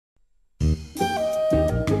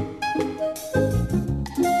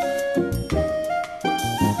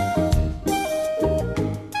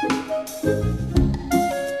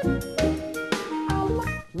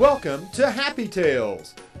Welcome to Happy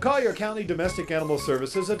Tales, Collier County Domestic Animal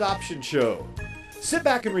Services adoption show. Sit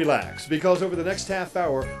back and relax, because over the next half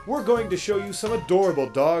hour, we're going to show you some adorable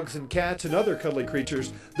dogs and cats and other cuddly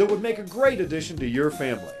creatures that would make a great addition to your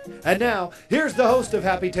family. And now, here's the host of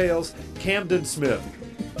Happy Tales, Camden Smith.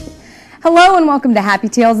 Hello and welcome to Happy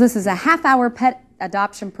Tales. This is a half-hour pet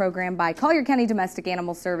adoption program by Collier County Domestic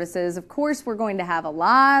Animal Services. Of course, we're going to have a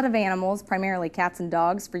lot of animals, primarily cats and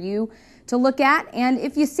dogs, for you to look at. And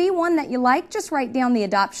if you see one that you like, just write down the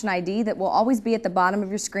adoption ID that will always be at the bottom of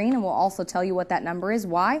your screen, and we'll also tell you what that number is.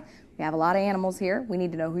 Why? We have a lot of animals here. We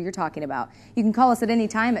need to know who you're talking about. You can call us at any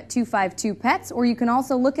time at 252-PETS, or you can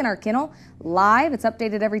also look in our kennel live. It's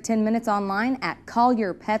updated every 10 minutes online at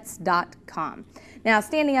collierpets.com. Now,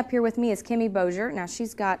 standing up here with me is Kimmy Bozier. Now,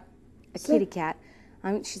 she's got a kitty cat.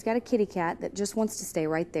 She's got a kitty cat that just wants to stay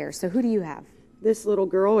right there. So who do you have? This little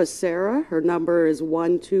girl is Sarah. Her number is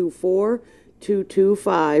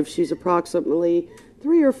 124225. She's approximately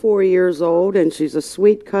 3 or 4 years old, and she's a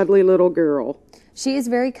sweet, cuddly little girl. She is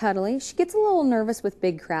very cuddly. She gets a little nervous with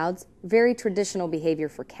big crowds. Very traditional behavior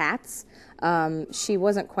for cats. She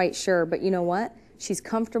wasn't quite sure, but you know what? She's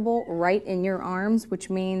comfortable right in your arms, which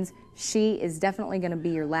means she is definitely going to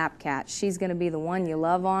be your lap cat. She's going to be the one you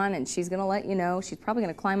love on, and she's going to let you know. She's probably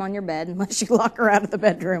going to climb on your bed unless you lock her out of the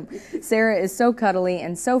bedroom. Sarah is so cuddly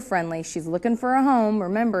and so friendly. She's looking for a home.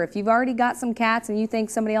 Remember, if you've already got some cats and you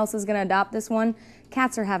think somebody else is going to adopt this one,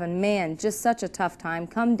 cats are having, man, just such a tough time.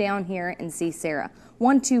 Come down here and see Sarah.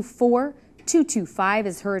 124225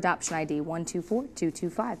 is her adoption ID,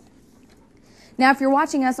 124225. Now, if you're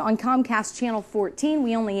watching us on Comcast Channel 14,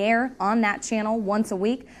 we only air on that channel once a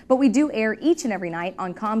week, but we do air each and every night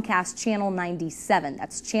on Comcast Channel 97.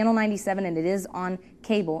 That's Channel 97, and it is on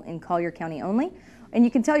cable in Collier County only. And you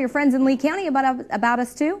can tell your friends in Lee County about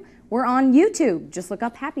us, too. We're on YouTube. Just look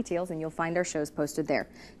up Happy Tales, and you'll find our shows posted there.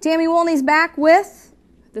 Tammy Woolney's back with...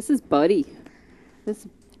 This is Buddy. His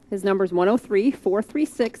number is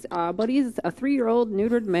 103436. Buddy is a 3-year-old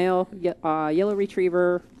neutered male, yellow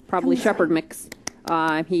retriever, probably shepherd mix.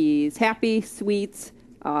 He's happy, sweet,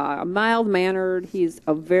 mild-mannered. He's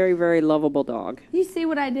a very, very lovable dog. You see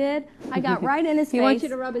what I did? I got right in his face. He wants you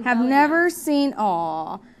to rub his Have belly never seen,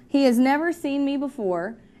 he has never seen me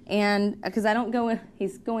before, and because I don't go in,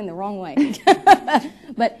 he's going the wrong way.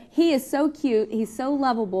 But he is so cute, he's so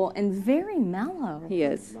lovable, and very mellow. He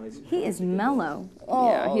is. He is mellow.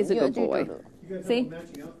 Yeah, he's a good boy. See?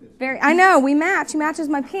 I know, we match. He matches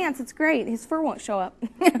my pants. It's great. His fur won't show up.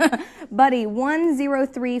 Buddy,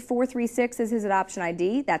 103436 is his adoption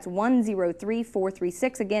ID. That's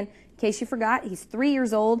 103436. Again, in case you forgot, he's 3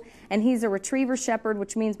 years old, and he's a retriever shepherd,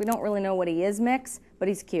 which means we don't really know what he is mix, but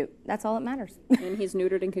he's cute. That's all that matters. And he's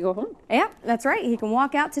neutered and can go home. Yeah, that's right. He can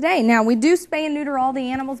walk out today. Now, we do spay and neuter all the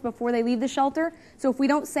animals before they leave the shelter, so if we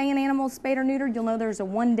don't say an animal is spayed or neutered, you'll know there's a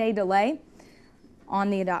 1-day delay on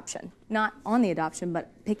the adoption. Not on the adoption, but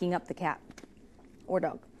picking up the cat or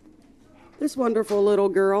dog. This wonderful little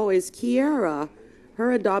girl is Kiara.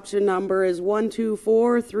 Her adoption number is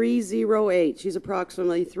 124308. She's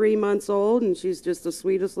approximately 3 months old, and she's just the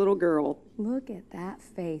sweetest little girl. Look at that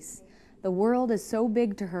face. The world is so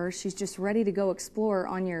big to her, she's just ready to go explore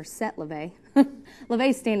on your set, LeVay.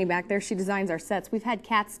 LeVay's standing back there. She designs our sets. We've had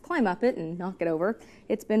cats climb up it and knock it over.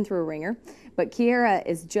 It's been through a ringer. But Kiara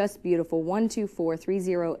is just beautiful,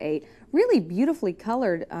 124308. Really beautifully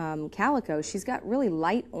colored calico. She's got really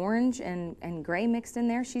light orange and gray mixed in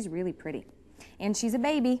there. She's really pretty. And she's a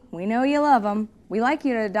baby. We know you love them. We like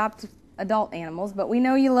you to adopt adult animals, but we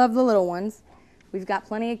know you love the little ones. We've got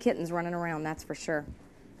plenty of kittens running around, that's for sure.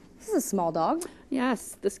 This is a small dog.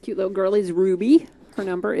 Yes, this cute little girl is Ruby. Her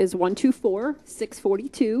number is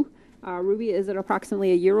 124642. Ruby is an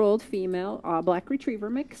approximately 1-year-old female black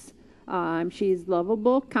retriever mix. She's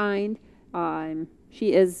lovable, kind.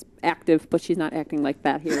 She is active, but she's not acting like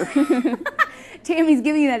that here. Tammy's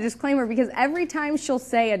giving you that disclaimer because every time she'll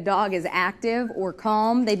say a dog is active or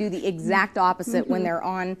calm, they do the exact opposite when they're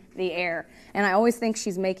on the air. And I always think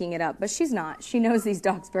she's making it up, but she's not. She knows these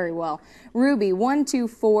dogs very well. Ruby,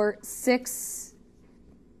 1246.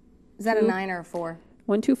 Is that a 9 or a 4?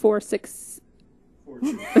 1246. 42.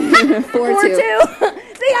 See,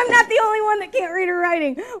 I'm not the only one that can't read her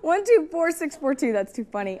writing. 124642. That's too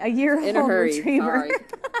funny. A year-old retriever.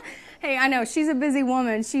 Hey, I know she's a busy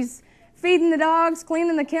woman. She's feeding the dogs,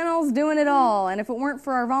 cleaning the kennels, doing it all. And if it weren't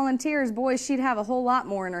for our volunteers, boy, she'd have a whole lot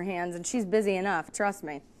more in her hands. And she's busy enough. Trust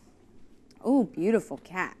me. Oh, beautiful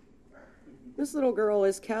cat. This little girl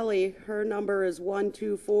is Kelly. Her number is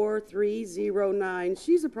 124309.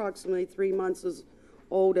 She's approximately 3 months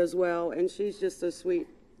old as well, and she's just so sweet.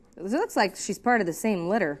 It looks like she's part of the same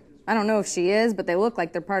litter. I don't know if she is, but they look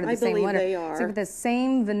like they're part of the same believe litter. they are. It's like the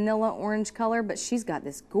same vanilla orange color, but she's got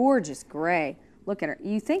this gorgeous gray. Look at her.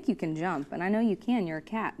 You think you can jump, and I know you can. You're a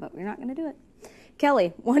cat, but you're not going to do it.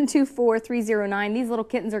 Kelly, 124309. These little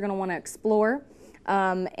kittens are going to want to explore,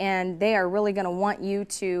 and they are really going to want you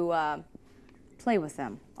to play with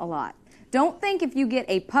them a lot. Don't think if you get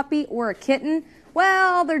a puppy or a kitten,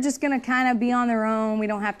 well, they're just going to kind of be on their own. We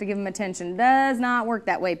don't have to give them attention. Does not work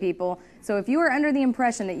that way, people. So if you are under the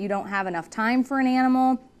impression that you don't have enough time for an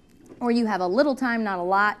animal, or you have a little time, not a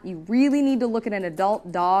lot, you really need to look at an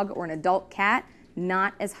adult dog or an adult cat,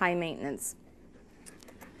 not as high maintenance.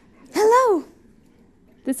 Hello.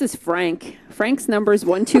 This is Frank. Frank's number is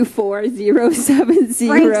 124070.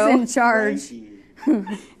 Frank's in charge.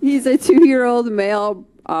 He's a 2-year-old male,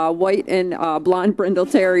 white and blonde brindle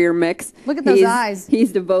terrier mix. Look at those eyes.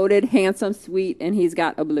 He's devoted, handsome, sweet, and he's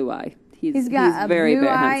got a blue eye. He's got a very blue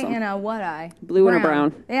eye handsome. and a what eye? Blue and a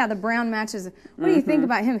brown. Yeah, the brown matches. What do you think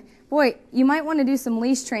about him? Boy, you might want to do some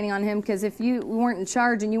leash training on him, because if you weren't in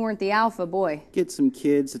charge and you weren't the alpha, boy. Get some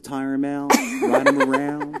kids to tire him out, ride him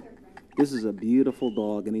around. This is a beautiful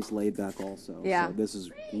dog, and he's laid back also. Yeah. So this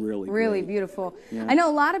is really Really great. beautiful. Yeah. I know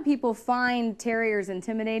a lot of people find terriers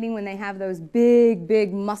intimidating when they have those big,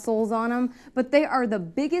 big muscles on them, but they are the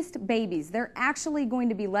biggest babies. They're actually going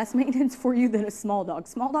to be less maintenance for you than a small dog.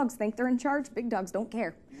 Small dogs think they're in charge. Big dogs don't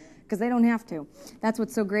care, because they don't have to. That's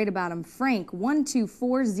what's so great about them. Frank,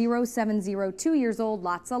 124070, 2 years old,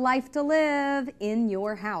 lots of life to live in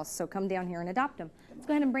your house. So come down here and adopt him. Let's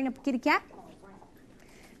go ahead and bring up a kitty cat.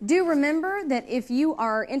 Do remember that if you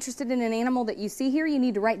are interested in an animal that you see here, you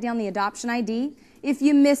need to write down the adoption ID. If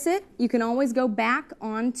you miss it, you can always go back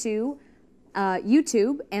onto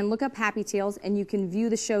YouTube and look up Happy Tails, and you can view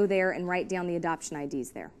the show there and write down the adoption IDs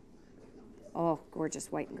there. Oh,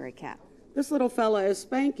 gorgeous white and gray cat. This little fella is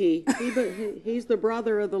Spanky. He's the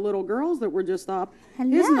brother of the little girls that were just up. Hello.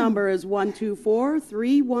 His number is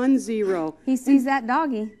 124310. He sees that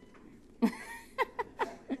doggy.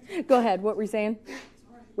 Go ahead. What were you saying?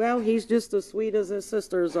 Well, he's just as sweet as his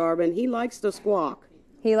sisters are, and he likes to squawk.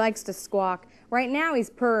 He likes to squawk. Right now he's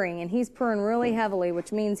purring, and he's purring really heavily,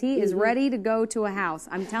 which means he is ready to go to a house.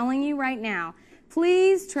 I'm telling you right now,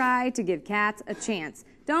 please try to give cats a chance.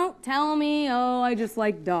 Don't tell me, oh, I just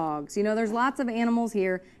like dogs. You know, there's lots of animals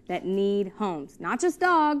here that need homes. Not just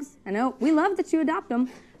dogs. I know, we love that you adopt them,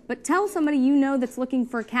 but tell somebody you know that's looking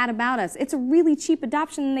for a cat about us. It's a really cheap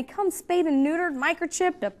adoption, and they come spayed and neutered,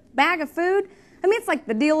 microchipped, a bag of food. I mean, it's like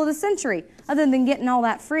the deal of the century. Other than getting all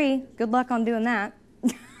that free, good luck on doing that. I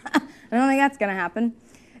don't think that's going to happen.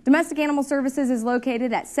 Domestic Animal Services is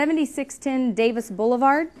located at 7610 Davis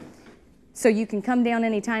Boulevard. So you can come down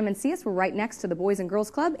anytime and see us. We're right next to the Boys and Girls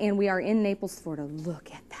Club, and we are in Naples, Florida. Look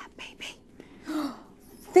at that baby.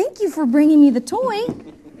 Thank you for bringing me the toy.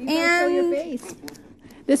 And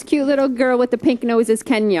This cute little girl with the pink nose is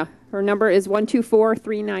Kenya. Her number is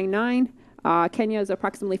 124399. Kenya is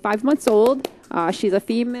approximately 5 months old. She's a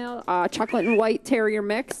female chocolate and white terrier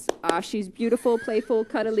mix. She's beautiful, playful,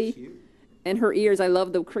 cuddly. And her ears, I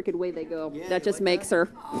love the crooked way they go. That just makes her.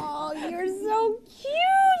 oh, you're so cute.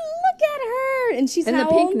 Look at her. And she's And how the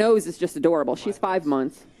pink old? nose is just adorable. She's 5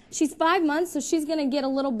 months. She's 5 months, so she's going to get a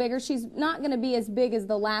little bigger. She's not going to be as big as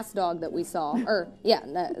the last dog that we saw.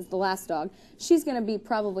 As the last dog. She's going to be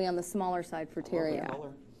probably on the smaller side for terrier.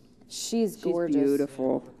 She's gorgeous. She's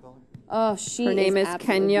beautiful. Oh, she Her name is absolutely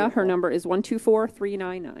Kenya. beautiful. Her number is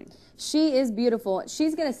 124399. She is beautiful.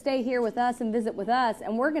 She's going to stay here with us and visit with us,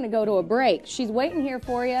 and we're going to go to a break. She's waiting here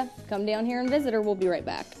for you. Come down here and visit her. We'll be right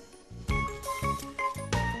back.